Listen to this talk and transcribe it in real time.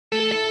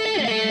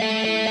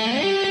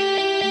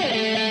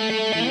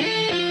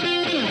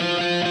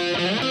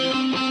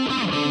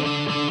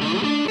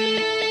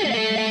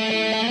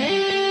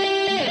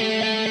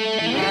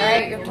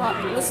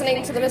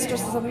listening to the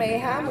Mistresses of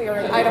Mayhem. We are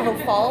in Idaho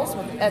Falls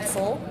with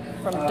Edsel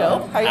from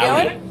Dope. How you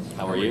doing?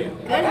 How are you?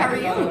 Good, how are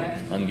you?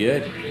 I'm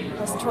good.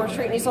 How's the tour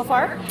treating you so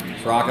far?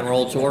 It's rock and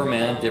roll tour,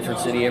 man. Different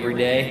city every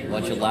day.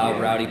 Bunch of loud,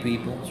 rowdy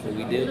people. That's what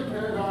we do.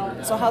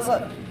 So how's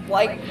it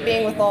like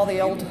being with all the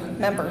old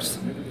members?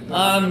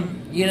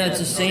 You know, it's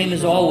the same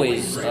as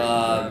always.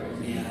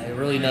 It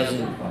really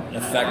doesn't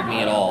affect me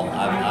at all.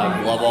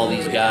 I love all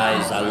these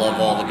guys. I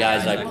love all the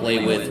guys I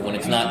play with. When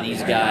it's not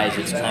these guys,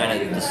 it's kind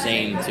of the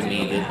same to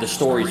me. The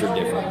stories are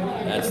different.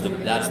 That's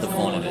the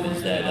fun of it,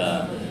 is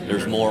that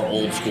there's more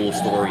old school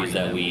stories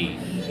that we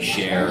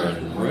share.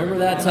 And remember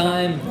that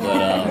time?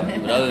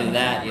 But other than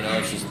that, you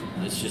know,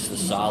 it's just a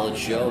solid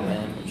show,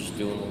 man. We're just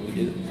doing what we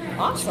do.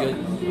 Awesome.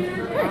 It's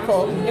good. Very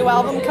cool. New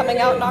album coming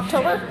out in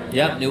October?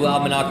 Yep, new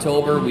album in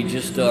October. We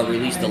just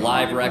released a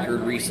live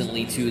record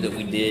recently, too, that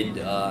we did,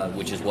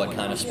 which is what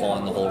kind of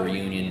spawned the whole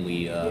reunion.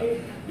 We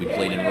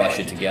played in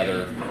Russia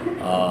together,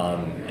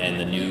 and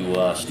the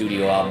new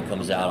studio album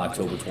comes out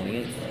October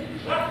 28th.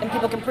 And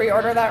people can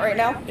pre-order that right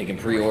now? They can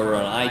pre-order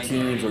on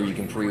iTunes, or you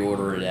can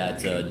pre-order it at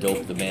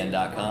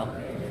dopetheband.com.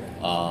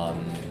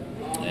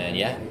 And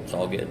yeah, it's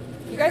all good.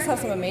 You guys have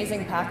some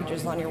amazing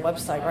packages on your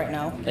website right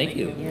now. Thank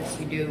you. Yes,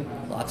 you do.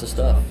 Lots of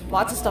stuff.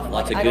 Lots of stuff.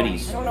 Lots like, of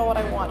goodies. I don't know what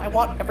I want. I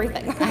want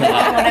everything.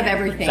 I want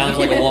everything. Sounds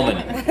like a woman.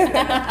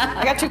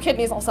 I got 2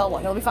 kidneys. I'll sell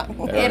one. It'll be fine.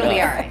 It'll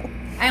be all right.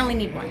 I only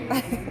need one.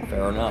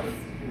 Fair enough.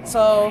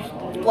 So,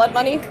 Blood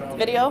Money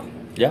video.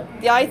 Yeah.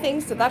 The eye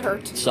things, did that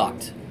hurt?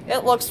 Sucked.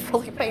 It looks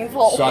really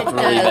painful. Sucked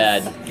really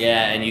bad.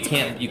 Yeah, and you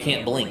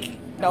can't blink.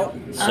 Nope.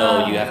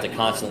 So you have to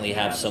constantly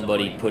have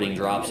somebody putting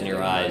drops in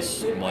your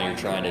eyes while you're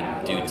trying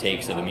to do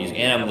takes of the music.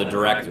 And I'm the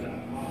director,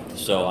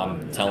 so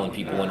I'm telling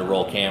people when to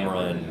roll camera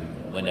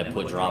and when to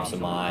put drops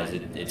in my eyes.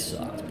 It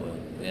sucked, but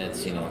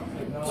it's, you know,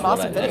 that's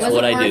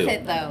what I do. Was it worth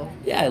it though?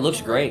 Yeah, it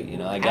looks great. You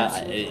know, I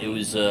got it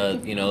was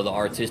you know, the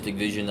artistic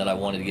vision that I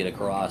wanted to get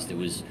across. It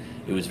was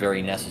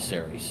very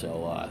necessary.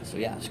 So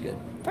yeah, it's good.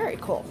 Very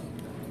cool.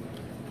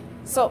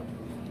 So,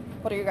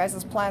 what are your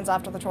guys' plans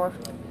after the tour?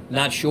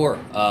 Not sure.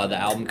 The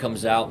album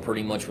comes out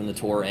pretty much when the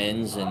tour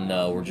ends, and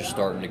we're just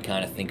starting to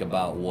kind of think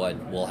about what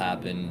will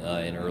happen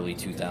in early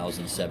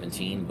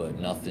 2017, but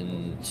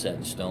nothing set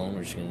in stone.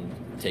 We're just going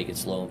to take it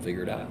slow and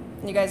figure it out.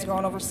 You guys are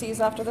going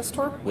overseas after this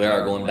tour? We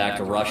are going back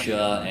to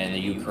Russia and the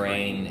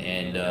Ukraine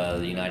and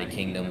the United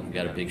Kingdom. We've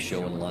got a big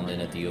show in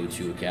London at the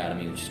O2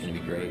 Academy, which is going to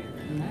be great.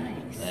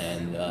 Nice.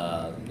 And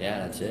yeah,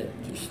 that's it.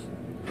 Just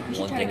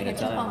one thing at a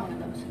time.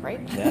 Right?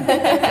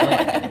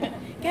 Yeah.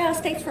 Yeah,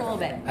 it takes for a little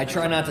bit. I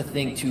try not to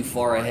think too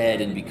far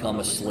ahead and become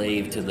a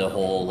slave to the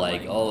whole,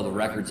 like, oh, the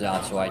record's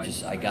out, so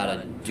I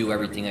gotta do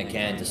everything I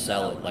can to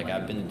sell it. Like,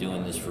 I've been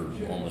doing this for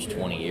almost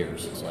 20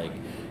 years. It's like,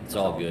 it's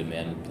all good,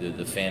 man.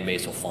 The fan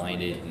base will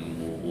find it,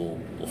 and we'll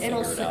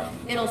figure it out.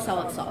 It'll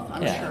sell itself,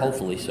 I'm sure. Yeah,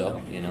 hopefully so,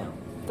 you know.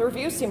 The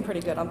reviews seem pretty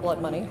good on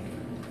Blood Money.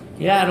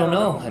 Yeah, I don't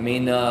know. I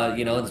mean,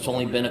 you know, it's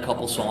only been a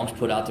couple songs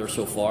put out there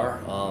so far.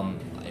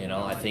 You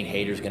know, I think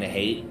haters gonna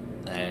hate.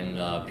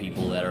 And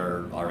people that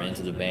are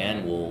into the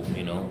band will,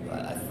 you know,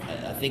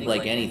 I think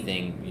like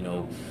anything, you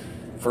know,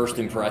 first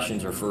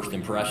impressions are first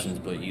impressions,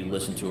 but you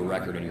listen to a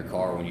record in your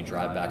car when you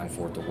drive back and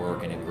forth to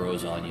work, and it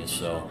grows on you.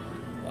 So,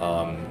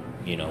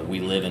 you know,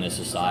 we live in a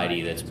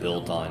society that's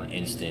built on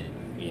instant,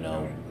 you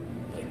know,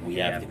 like we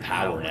have the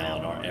power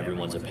now, and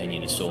everyone's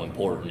opinion is so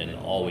important, and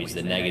always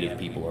the negative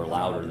people are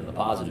louder than the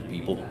positive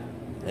people,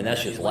 and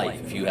that's just life.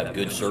 If you have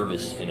good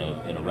service in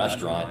a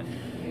restaurant,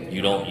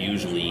 you don't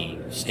usually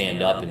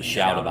stand up and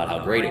shout about how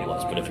great it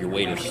was. But if your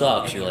waiter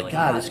sucks, you're like,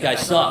 God, this guy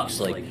sucks.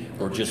 Like,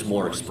 we're just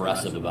more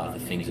expressive about the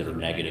things that are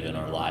negative in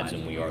our lives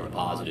than we are the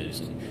positives.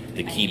 And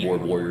the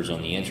keyboard warriors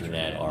on the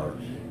internet are,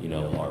 you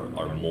know,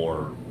 are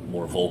more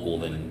vocal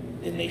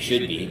than they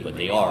should be, but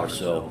they are.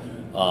 So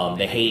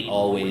the hate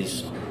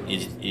always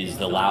is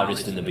the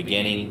loudest in the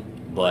beginning,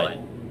 but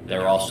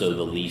they're also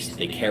the least,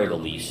 they care the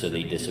least, so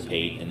they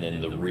dissipate, and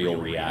then the real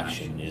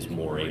reaction is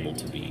more able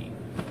to be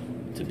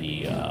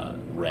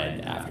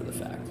read after the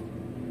fact.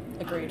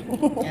 Agreed.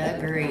 Yeah,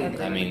 agreed.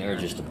 I mean, they're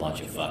just a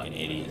bunch of fucking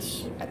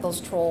idiots. At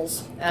those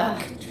trolls.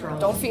 Trolls.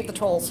 Don't feed the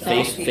trolls.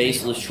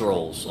 Faceless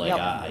trolls. Like,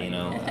 Yep. you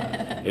know,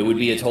 it would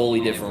be a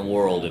totally different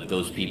world if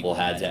those people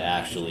had to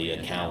actually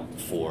account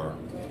for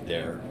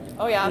their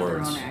words. Their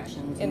own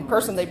actions. In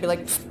person, they'd be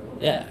like, pfft.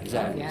 Yeah,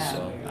 exactly. Oh, yeah.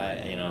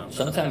 So, you know,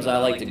 sometimes I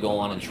like to go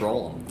on and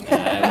troll them. I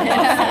have a lot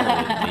of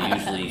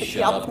fun with it. They usually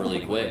shut up really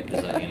quick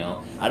because, you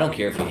know, I don't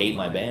care if you hate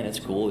my band. It's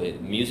cool.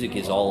 Music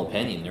is all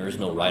opinion. There is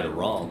no right or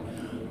wrong.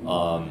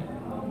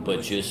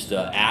 But just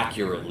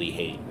accurately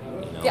hate.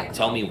 You know? Yeah.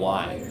 Tell me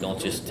why. Don't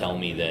just tell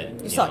me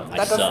that You suck.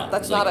 Know, I suck.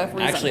 That's like, not a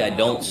reason. Actually, I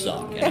don't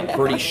suck, and I'm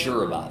pretty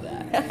sure about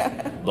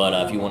that.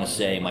 But if you want to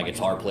say my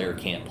guitar player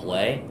can't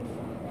play,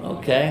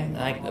 okay,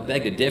 I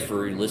beg to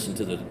differ. You listen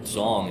to the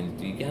song,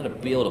 and you got to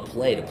be able to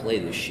play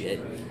this shit.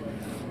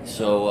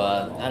 So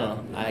I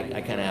don't know.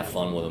 I kind of have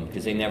fun with them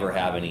because they never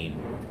have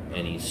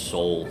any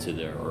soul to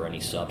their or any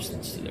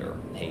substance to their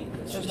hate.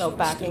 There's no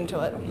backing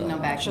to it. No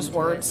backing. It's just to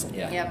words. it.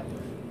 Yeah. Yep.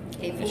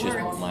 Hateful It's words.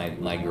 just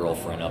my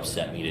girlfriend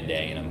upset me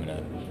today, and I'm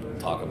gonna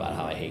talk about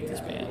how I hate this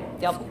band.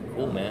 Yep.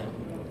 Cool, man.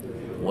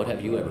 What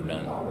have you ever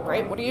done?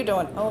 Great. What are you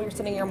doing? Oh, you're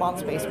sitting in your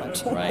mom's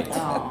basement. Right.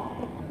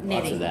 Oh,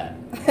 Lots of knitting. that.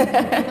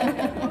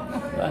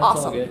 That's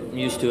Awesome. all good. I'm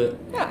used to it.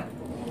 Yeah.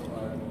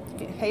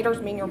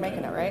 Haters mean you're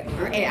making it, right?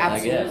 Right,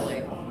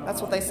 absolutely.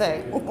 That's what they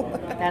say.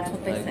 That's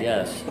what they I say.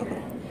 guess.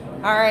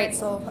 All right,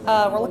 so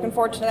we're looking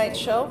forward to tonight's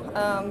show.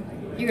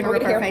 You're going to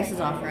rip our faces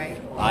off, right?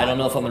 I don't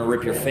know if I'm going to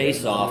rip your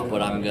face off,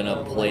 but I'm going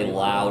to play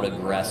loud,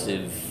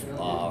 aggressive,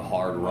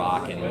 hard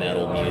rock and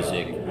metal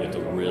music with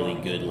a really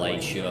good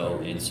light show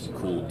and some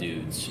cool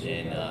dudes.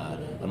 And I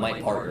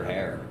might part your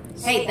hair.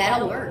 Hey,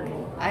 that'll work.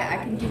 I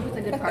can do with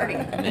a good party.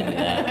 I'm into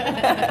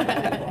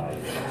that.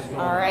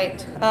 All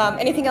right.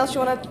 Anything else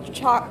you want to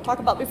talk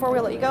about before we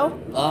let you go?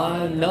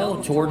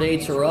 No, tour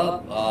dates are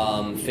up.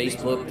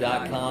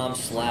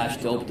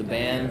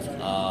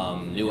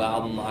 Facebook.com/DopeTheBand. New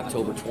album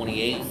October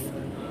 28th.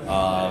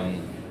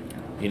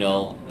 You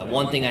know,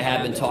 one thing I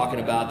have been talking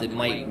about that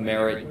might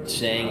merit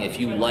saying, if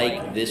you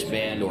like this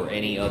band or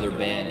any other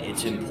band,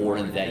 it's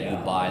important that you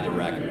buy the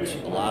records.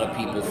 A lot of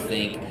people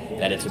think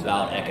that it's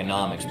about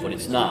economics, but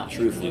it's not,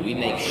 truthfully. We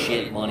make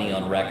shit money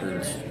on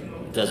records.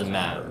 It doesn't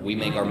matter. We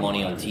make our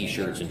money on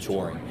t-shirts and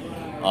touring.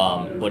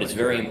 But it's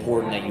very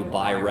important that you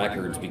buy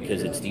records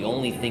because it's the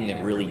only thing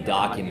that really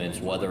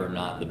documents whether or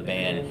not the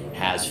band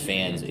has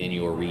fans in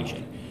your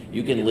region.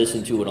 You can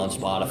listen to it on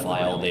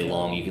Spotify all day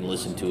long, you can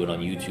listen to it on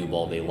YouTube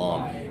all day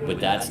long, but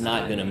that's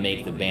not going to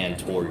make the band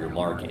tour your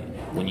market.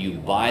 When you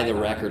buy the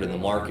record in the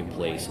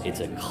marketplace, it's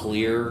a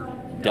clear,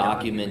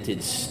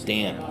 documented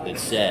stamp that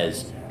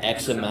says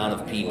X amount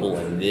of people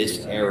in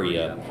this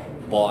area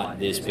bought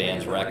this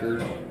band's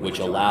record, which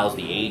allows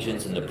the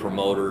agents and the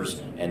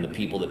promoters and the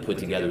people that put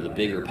together the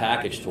bigger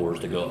package tours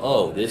to go,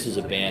 oh, this is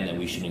a band that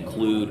we should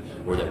include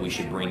or that we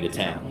should bring to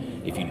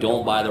town. If you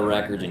don't buy the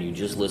records and you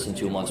just listen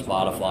to them on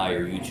Spotify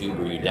or YouTube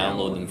or you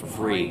download them for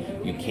free,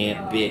 you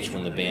can't bitch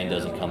when the band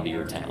doesn't come to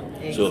your town.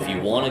 Exactly. So if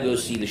you want to go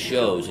see the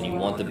shows and you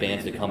want the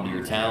bands to come to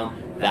your town,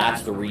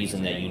 that's the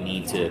reason that you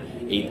need to,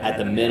 at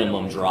the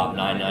minimum, drop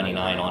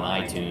 $9.99 on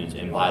iTunes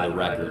and buy the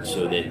record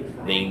so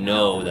that they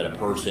know that a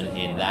person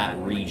in that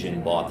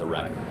region bought the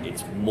record.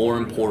 It's more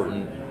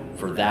important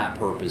for that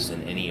purpose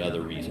than any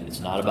other reason. It's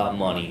not about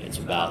money, it's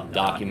about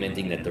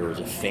documenting that there is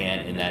a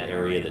fan in that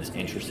area that's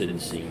interested in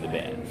seeing the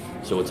band.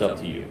 So it's up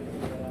to you.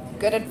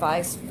 Good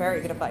advice. Very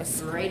good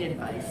advice. Great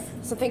advice.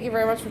 So thank you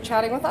very much for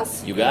chatting with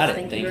us. You got it.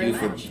 Thank Thank you you very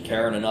for much.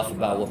 caring enough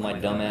about what my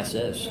dumbass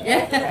is.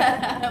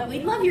 We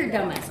love your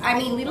dumbass. I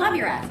mean, we love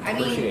your ass. I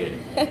mean, Appreciate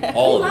it.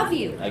 All we of love it.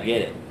 you. I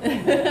get it.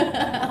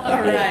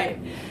 All right.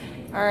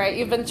 All right,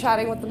 you've been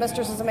chatting with the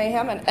Mistresses of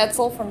Mayhem and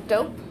Edsel from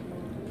Dope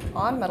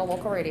on Metal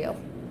Local Radio.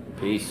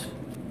 Peace.